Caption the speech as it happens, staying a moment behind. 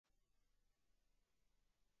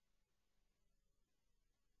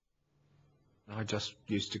I just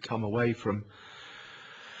used to come away from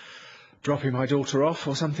dropping my daughter off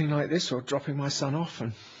or something like this, or dropping my son off,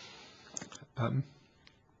 and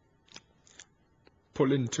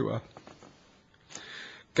pull into a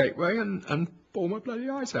gateway and bawl my bloody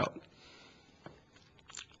eyes out.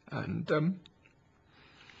 And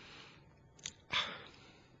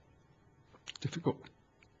difficult.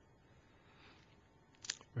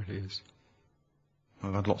 It really is.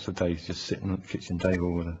 I've had lots of days just sitting at the kitchen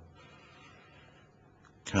table with a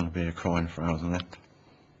can of beer crying for hours on end.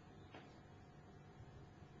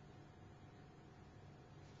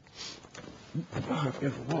 I hope you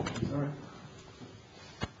have a walk, sorry.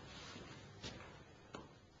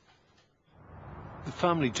 The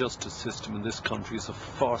family justice system in this country is a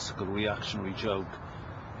farcical reactionary joke.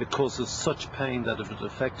 It causes such pain that if it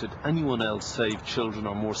affected anyone else save children,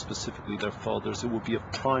 or more specifically their fathers, it would be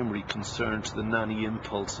of primary concern to the nanny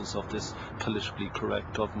impulses of this politically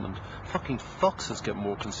correct government. Fucking foxes get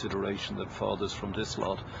more consideration than fathers from this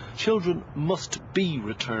lot. Children must be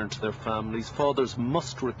returned to their families. Fathers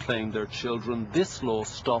must reclaim their children. This law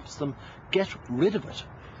stops them. Get rid of it.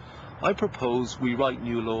 I propose we write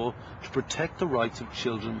new law to protect the rights of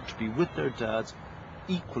children to be with their dads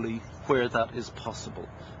equally where that is possible.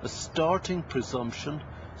 A starting presumption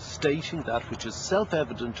stating that which is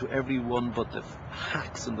self-evident to everyone but the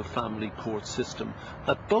hacks in the family court system,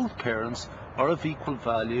 that both parents are of equal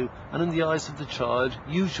value and in the eyes of the child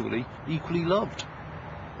usually equally loved.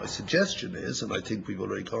 My suggestion is, and I think we've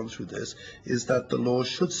already gone through this, is that the law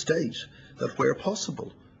should state that where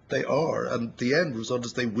possible they are, and the end result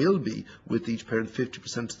is they will be with each parent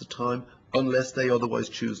 50% of the time, unless they otherwise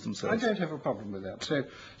choose themselves. I don't have a problem with that.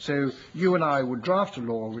 So you and I would draft a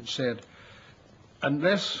law which said,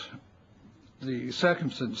 unless the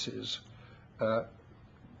circumstances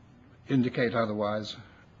indicate otherwise,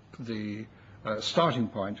 the starting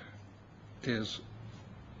point is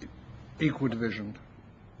equal division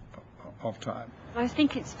of time. I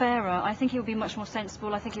think it's fairer. I think it would be much more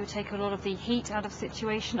sensible. I think it would take a lot of the heat out of the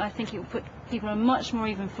situation. I think it would put people on a much more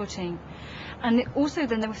even footing. And also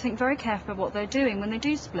then they would think very carefully about what they're doing when they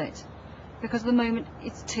do split. Because at the moment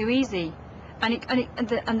it's too easy. And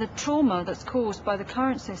the trauma that's caused by the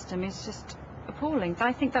current system is just appalling.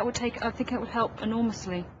 I think it would help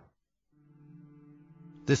enormously.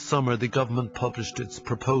 This summer, the government published its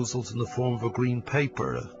proposals in the form of a green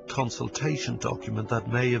paper, a consultation document that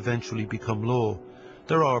may eventually become law.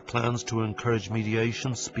 There are plans to encourage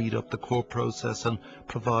mediation, speed up the court process and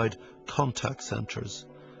provide contact centres.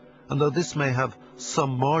 And though this may have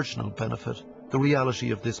some marginal benefit, the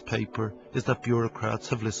reality of this paper is that bureaucrats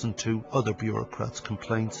have listened to other bureaucrats'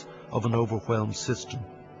 complaints of an overwhelmed system.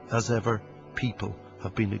 As ever, people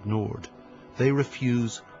have been ignored. They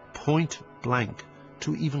refuse point blank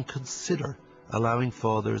to even consider allowing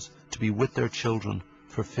fathers to be with their children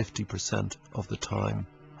for 50% of the time,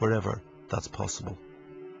 wherever that's possible.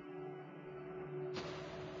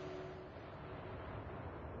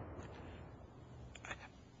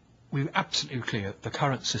 We're absolutely clear the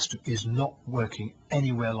current system is not working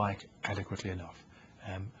anywhere like adequately enough.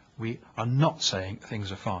 We are not saying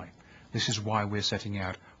things are fine. This is why we're setting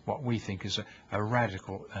out what we think is a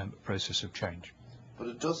radical process of change. But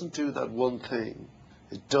it doesn't do that one thing.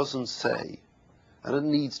 It doesn't say, and it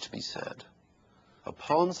needs to be said,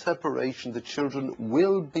 upon separation the children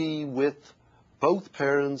will be with both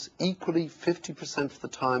parents equally 50% of the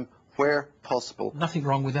time where possible. Nothing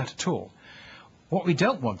wrong with that at all. What we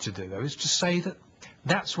don't want to do, though, is to say that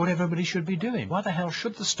that's what everybody should be doing. Why the hell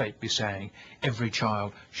should the state be saying every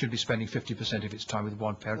child should be spending 50% of its time with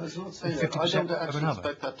one parent and 50% of another? I don't actually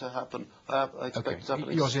expect that to happen. I expect that to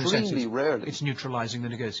happen Yours, extremely rarely. It's neutralising the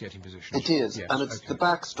negotiating position. It is, yes, and it's the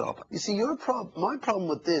backstop. You see, my problem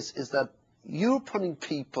with this is that you're putting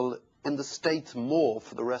people in the state's maw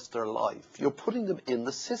for the rest of their life. You're putting them in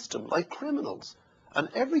the system like criminals. And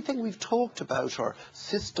everything we've talked about are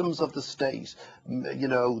systems of the state. You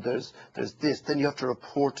know, there's this, then you have to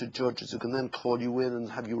report to judges who can then call you in and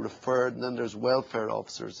have you referred, and then there's welfare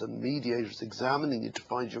officers and mediators examining you to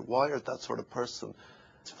find you wired, that sort of person.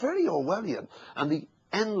 It's very Orwellian. And the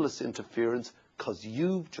endless interference because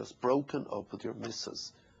you've just broken up with your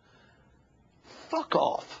missus. Fuck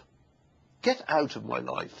off. Get out of my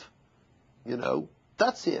life. You know,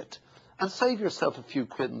 that's it. And save yourself a few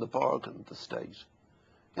quid in the bargain, the state.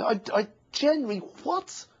 You know, I generally,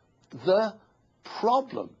 what's the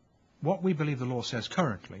problem? What we believe the law says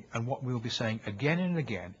currently, and what we'll be saying again and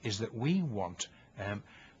again, is that we want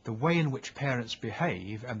the way in which parents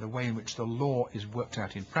behave and the way in which the law is worked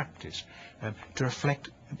out in practice to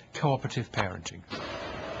reflect cooperative parenting.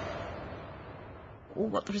 or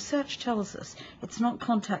what the research tells us, it's not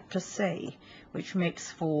contact per se which makes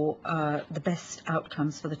for the best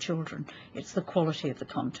outcomes for the children. It's the quality of the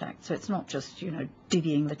contact. So it's not just, you know,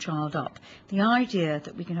 divvying the child up. The idea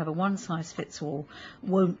that we can have a one-size-fits-all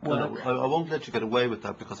won't work. No, I won't let you get away with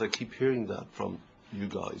that, because I keep hearing that from you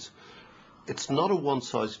guys. It's not a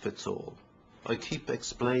one-size-fits-all. I keep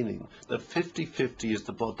explaining that 50-50 is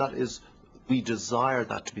that is, we desire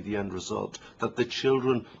that to be the end result, that the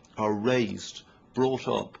children are raised, brought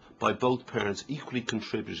up by both parents, equally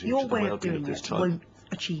contributing to the well-being of this child. Your way of doing it won't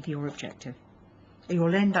achieve your objective.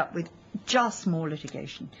 You'll end up with just more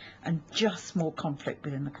litigation and just more conflict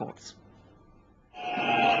within the courts.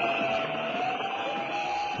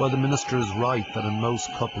 While the Minister is right that in most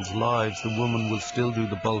couples' lives the woman will still do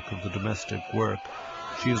the bulk of the domestic work,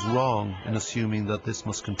 she is wrong in assuming that this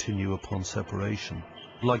must continue upon separation.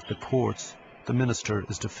 Like the courts, the Minister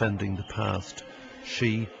is defending the past.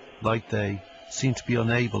 She, like they, seem to be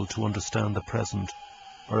unable to understand the present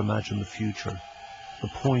or imagine the future. The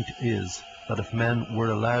point is that if men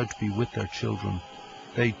were allowed to be with their children,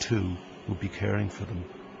 they too would be caring for them.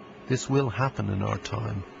 This will happen in our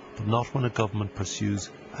time, but not when a government pursues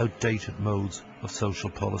outdated modes of social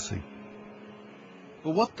policy.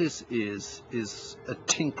 But what this is a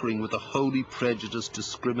tinkering with a wholly prejudiced,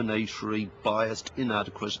 discriminatory, biased,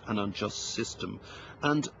 inadequate and unjust system.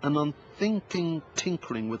 And an unthinking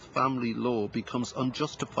tinkering with family law becomes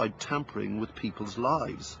unjustified tampering with people's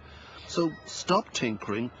lives. So stop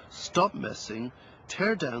tinkering, stop messing,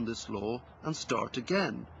 tear down this law and start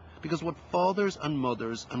again. Because what fathers and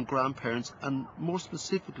mothers and grandparents, and more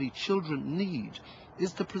specifically children, need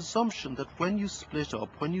is the presumption that when you split up,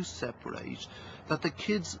 when you separate, that the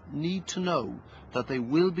kids need to know that they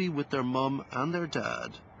will be with their mum and their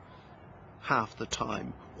dad half the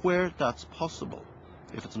time, where that's possible.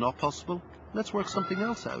 If it's not possible, let's work something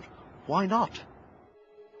else out. Why not?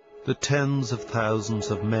 The tens of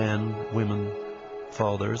thousands of men, women,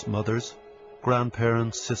 fathers, mothers,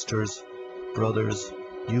 grandparents, sisters, brothers,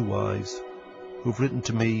 new wives, who've written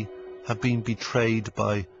to me have been betrayed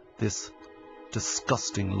by this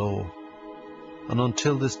disgusting law. And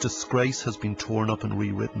until this disgrace has been torn up and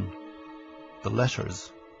rewritten, the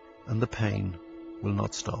letters and the pain will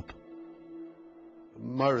not stop.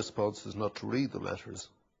 My response is not to read the letters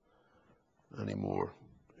anymore.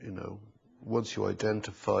 You know, once you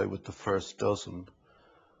identify with the first dozen,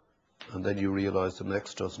 and then you realize the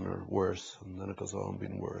next dozen are worse, and then it goes on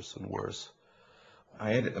being worse and worse.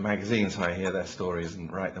 I edit the magazine so I hear their stories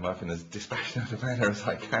and write them up in as dispassionate a manner as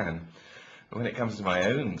I can. But when it comes to my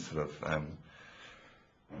own sort of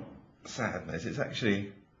sadness, it's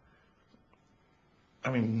actually, I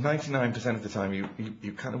mean, 99% of the time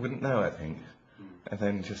you kind of wouldn't know, I think. And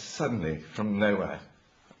then just suddenly, from nowhere,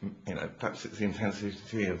 you know, perhaps it's the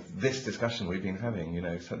intensity of this discussion we've been having, you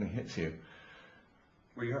know, suddenly hits you.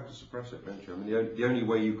 Well, you have to suppress it, don't you? I mean, the only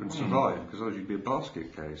way you can survive, because otherwise you'd be a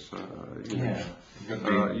basket case.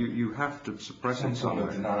 You have to suppress it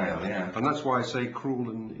somewhere. Denial, yeah. And that's why I say cruel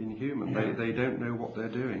and inhuman. Yeah. They don't know what they're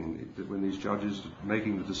doing. When these judges are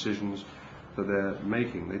making the decisions that they're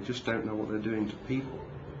making, they just don't know what they're doing to people.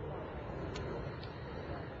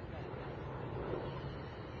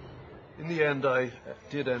 In the end, I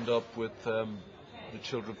did end up with the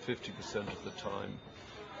children 50% of the time.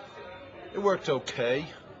 It worked okay.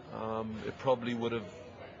 It probably would have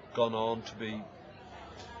gone on to be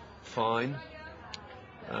fine,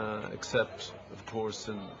 except, of course,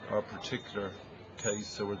 in our particular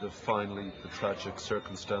case, there were finally the tragic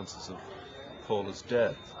circumstances of Paula's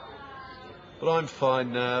death. But I'm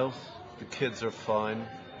fine now. The kids are fine.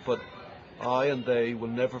 But I and they will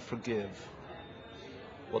never forgive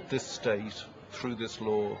what this state, through this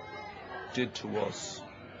law, did to us,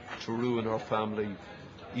 to ruin our family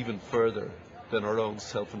even further than our own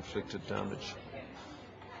self-inflicted damage.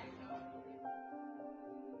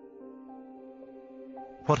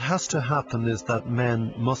 What has to happen is that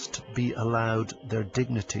men must be allowed their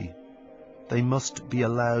dignity. They must be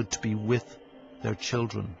allowed to be with their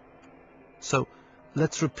children. So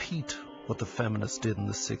let's repeat what the feminists did in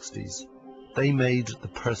the 60s. They made the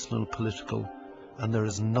personal political, and there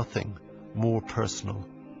is nothing more personal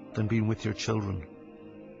than being with your children.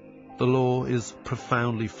 The law is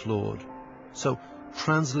profoundly flawed. So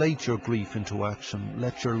translate your grief into action.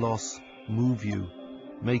 Let your loss move you.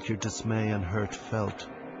 Make your dismay and hurt felt.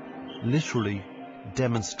 Literally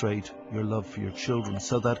demonstrate your love for your children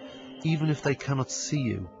so that even if they cannot see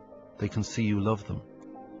you, they can see you love them.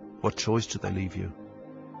 What choice do they leave you?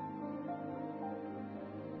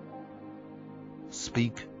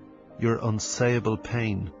 Speak your unsayable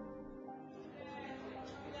pain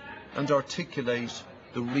and articulate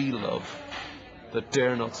the real love that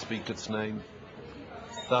dare not speak its name,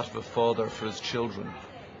 that of a father for his children,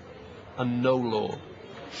 and no law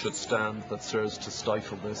should stand that serves to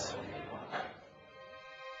stifle this.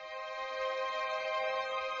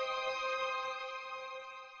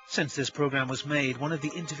 Since this programme was made, one of the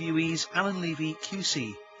interviewees, Alan Levy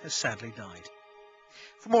QC, has sadly died.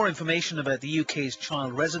 For more information about the UK's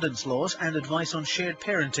child residence laws and advice on shared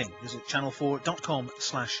parenting, visit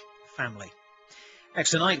channel4.com/family.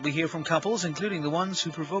 Next tonight we hear from couples, including the ones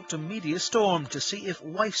who provoked a media storm to see if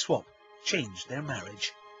wife swap changed their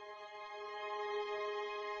marriage.